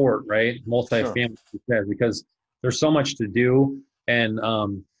sport, right? Sure. Multifamily, because there's so much to do. And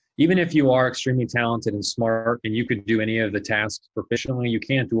even if you are extremely talented and smart and you could do any of the tasks proficiently, you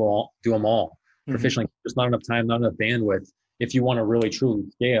can't do them all Mm-hmm. proficiently. There's not enough time, not enough bandwidth if you want to really truly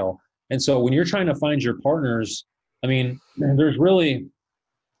scale. And so when you're trying to find your partners, I mean, there's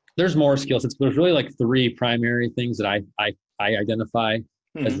more skills. There's really like three primary things that I identify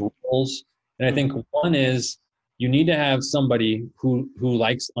as Mm-hmm. roles. And I think Mm-hmm. one is you need to have somebody who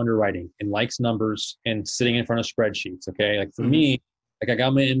likes underwriting and likes numbers and sitting in front of spreadsheets. Okay. Like for Mm-hmm. me, like I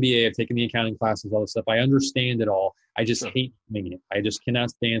got my MBA, I've taken the accounting classes, all this stuff. I understand it all. I just Sure. hate doing it. I just cannot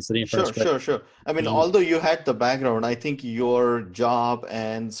stand sitting in front Sure, of spreadsheets. sure, sure. I mean, although you had the background, I think your job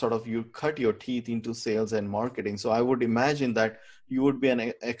and sort of you cut your teeth into sales and marketing. So I would imagine that you would be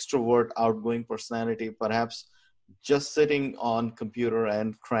an extrovert, outgoing personality. Perhaps just sitting on computer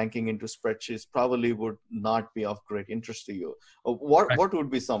and cranking into spreadsheets probably would not be of great interest to you. What would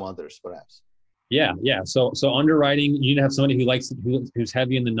be some others, perhaps? Yeah, yeah. So underwriting, you need to have somebody who's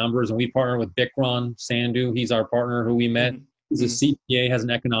heavy in the numbers, and we partner with Bikram Sandhu. He's our partner who we met. Hmm. He's a Hmm. CPA, has an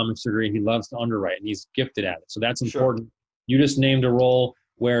economics degree. He loves to underwrite, and he's gifted at it. So that's Sure. important. You just named a role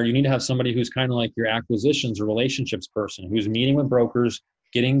where you need to have somebody who's kind of like your acquisitions or relationships person, who's meeting with brokers,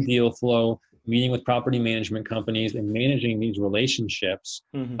 getting deal flow, meeting with property management companies, and managing these relationships.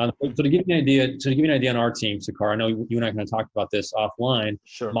 Hmm. So to give you an idea on our team, Sakar, I know you and I kind of talked about this offline.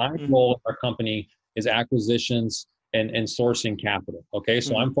 Sure. My Hmm. role at our company is acquisitions and sourcing capital. Okay,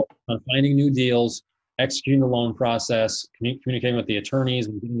 so I'm Hmm. focused on finding new deals, executing the loan process, communicating with the attorneys,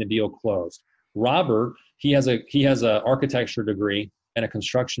 and getting the deal closed. Robert, he has a architecture degree and a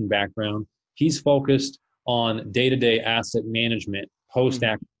construction background. He's focused on day-to-day asset management post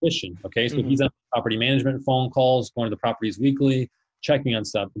Hmm. acquisition. Okay, so Hmm. he's on property management phone calls, going to the properties weekly, checking on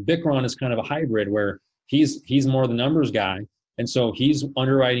stuff. Bikram is kind of a hybrid where he's more the numbers guy, and so he's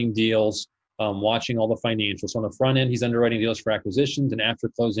underwriting deals, watching all the financials. So on the front end, he's underwriting deals for acquisitions, and after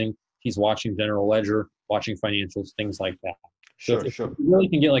closing, he's watching general ledger, watching financials, things like that. So Sure, if you sure. really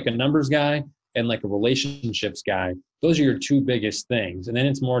can get like a numbers guy and like a relationships guy, those are your two biggest things. And then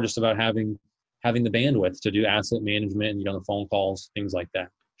it's more just about having the bandwidth to do asset management and get on the phone calls, things like that.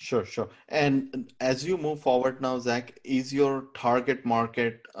 Sure, sure. And as you move forward now, Zach, is your target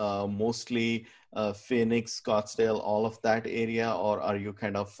market mostly Phoenix, Scottsdale, all of that area, or are you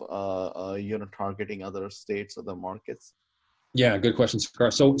kind of targeting other states, other markets? Yeah, good question,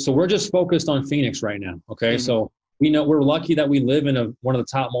 Scar. So we're just focused on Phoenix right now. Okay, Hmm. so we know we're lucky that we live in one of the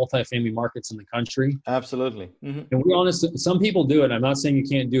top multifamily markets in the country. Absolutely. Hmm. And we're honest, some people do it. I'm not saying you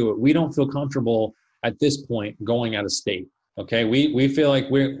can't do it. We don't feel comfortable at this point going out of state. Okay, we feel like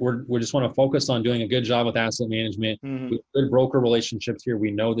we just want to focus on doing a good job with asset management. We Hmm. have good broker relationships here.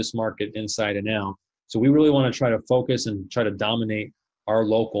 We know this market inside and out. So we really want to try to focus and try to dominate our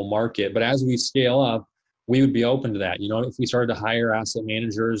local market. But as we scale up, we would be open to that. You know, if we started to hire asset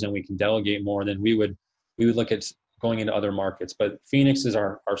managers and we can delegate more, then we would look at going into other markets. But Phoenix is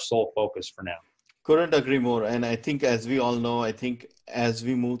our sole focus for now. Couldn't agree more. And I think, as we all know, I think as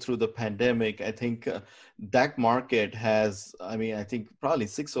we move through the pandemic, I think that market has, I mean, I think probably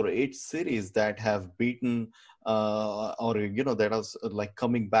 6 or 8 cities that have beaten that was like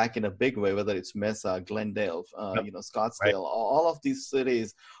coming back in a big way, whether it's Mesa, Glendale, Yep. Right. Scottsdale, all of these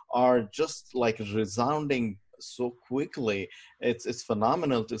cities are just like resounding so quickly. It's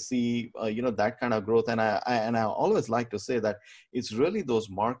phenomenal to see that kind of growth. And I always like to say that it's really those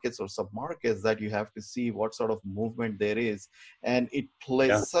markets or submarkets that you have to see what sort of movement there is, and it Yeah.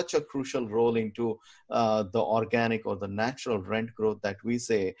 plays such a crucial role into the organic or the natural rent growth that we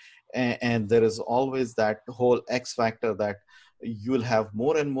say. And there is always that whole X factor that you'll have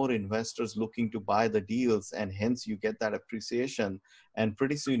more and more investors looking to buy the deals, and hence you get that appreciation. And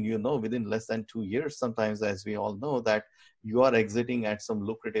pretty soon, within less than 2 years, sometimes, as we all know, that you are exiting at some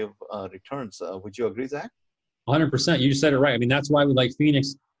lucrative returns. Would you agree, Zach? 100%. You just said it right. I mean, that's why we like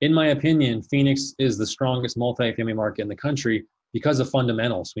Phoenix. In my opinion, Phoenix is the strongest multifamily market in the country because of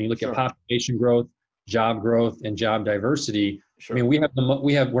fundamentals. When you look at Sure, population growth, and job diversity, I mean,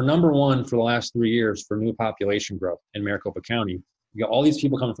 sure. we're number one for the last 3 years for new population growth in Maricopa County. You got all these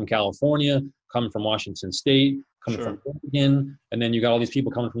people coming from California, coming from Washington State, coming Sure. from Oregon, and then you got all these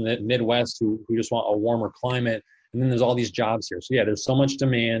people coming from the Midwest who just want a warmer climate, and then there's all these jobs here. So yeah, there's so much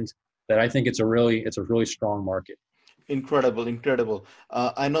demand that I think it's a really strong market. Incredible, incredible.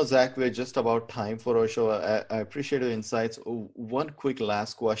 I know, Zach, we're just about time for our show. I appreciate your insights. One quick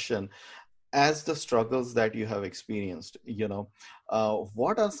last question. As the struggles that you have experienced,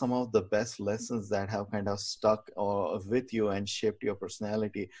 what are some of the best lessons that have kind of stuck with you and shaped your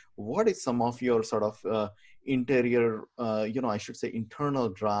personality? What is some of your sort of interior, I should say internal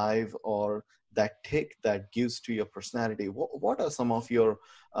drive, or that tick that gives to your personality? What are some of your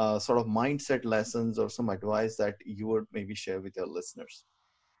sort of mindset lessons or some advice that you would maybe share with your listeners?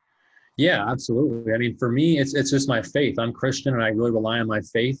 Yeah, absolutely. I mean, for me, it's just my faith. I'm Christian, and I really rely on my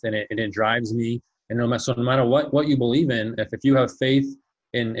faith, and it drives me. And no matter what you believe in, if you have faith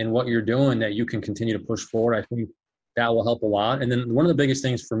in what you're doing, that you can continue to push forward, I think that will help a lot. And then one of the biggest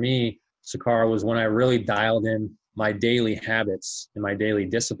things for me, Sakar, was when I really dialed in my daily habits and my daily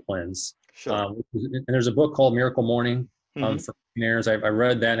disciplines. Sure. And there's a book called Miracle Morning Mm-hmm. for millionaires. I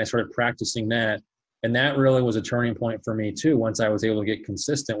read that and I started practicing that. And that really was a turning point for me too. Once I was able to get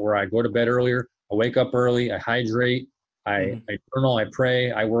consistent, where I go to bed earlier, I wake up early, I hydrate, I journal, I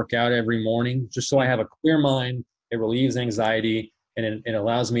pray, I work out every morning, just so I have a clear mind. It relieves anxiety, and it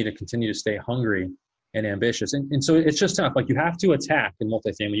allows me to continue to stay hungry and ambitious. And so it's just tough. Like, you have to attack in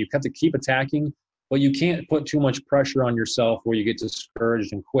multifamily. You have to keep attacking, but you can't put too much pressure on yourself where you get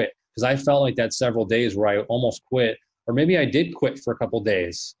discouraged and quit. Because I felt like that several days where I almost quit. Or maybe I did quit for a couple of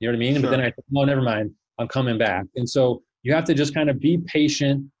days, you know what I mean? Sure. But then I thought, no, never mind, I'm coming back. And so you have to just kind of be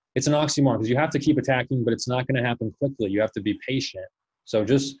patient. It's an oxymoron because you have to keep attacking, but it's not going to happen quickly. You have to be patient. So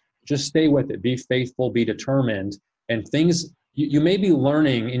just stay with it. Be faithful, be determined. And things, you may be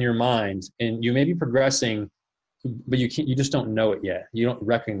learning in your mind and you may be progressing, but you just don't know it yet. You don't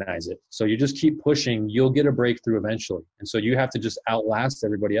recognize it. So you just keep pushing, you'll get a breakthrough eventually. And so you have to just outlast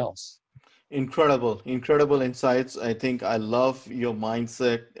everybody else. Incredible insights. I think I love your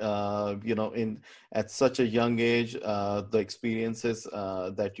mindset, at such a young age, the experiences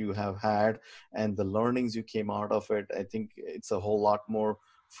that you have had and the learnings you came out of it. I think it's a whole lot more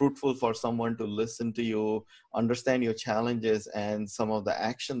fruitful for someone to listen to you, understand your challenges and some of the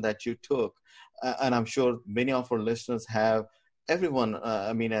action that you took. And I'm sure many of our listeners have, everyone,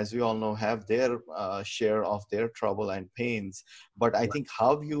 as we all know, have their share of their trouble and pains. But I think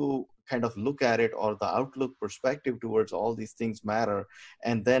how you kind of look at it, or the outlook perspective towards all these things matter.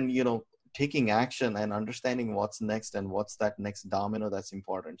 And then, taking action and understanding what's next and what's that next domino, that's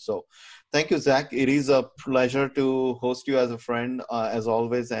important. So thank you, Zach. It is a pleasure to host you as a friend, as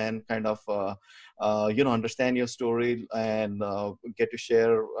always, and kind of understand your story and get to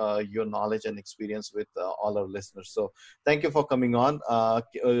share your knowledge and experience with all our listeners. So thank you for coming on.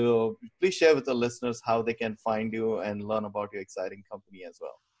 Please share with the listeners how they can find you and learn about your exciting company as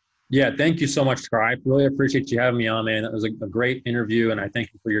well. Yeah, thank you so much, Scar. I really appreciate you having me on, man. That was a great interview, and I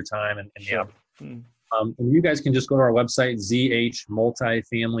thank you for your time and the opportunity. And you guys can just go to our website,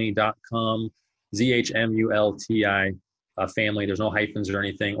 zhmultifamily.com, ZHMULTI family. There's no hyphens or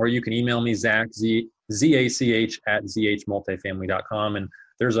anything. Or you can email me, Zach, ZACH at zhmultifamily.com. And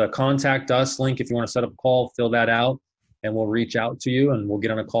there's a contact us link if you want to set up a call, fill that out, and we'll reach out to you and we'll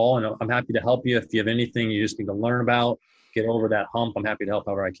get on a call. And I'm happy to help you. If you have anything you just need to learn about, get over that hump, I'm happy to help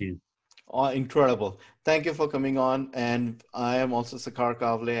however I can. Oh, incredible. Thank you for coming on. And I am also Sakar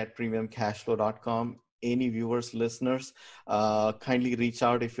Kavle at premiumcashflow.com. Any viewers, listeners, kindly reach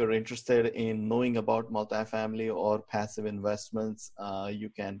out if you're interested in knowing about multifamily or passive investments. You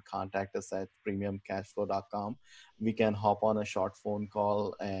can contact us at premiumcashflow.com. We can hop on a short phone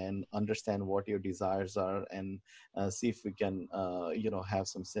call and understand what your desires are and see if we can, have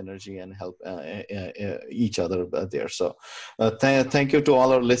some synergy and help each other there. So thank you to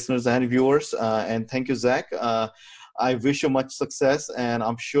all our listeners and viewers. And thank you, Zach. I wish you much success, and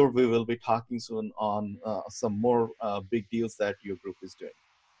I'm sure we will be talking soon on some more big deals that your group is doing.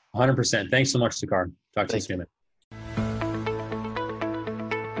 100%. Thanks so much, Sakar. Talk to you soon.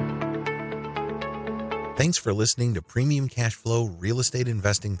 Thanks for listening to Premium Cashflow Real Estate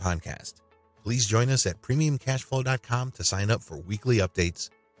Investing Podcast. Please join us at premiumcashflow.com to sign up for weekly updates,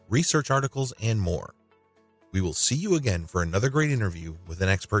 research articles, and more. We will see you again for another great interview with an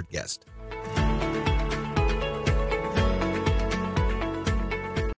expert guest.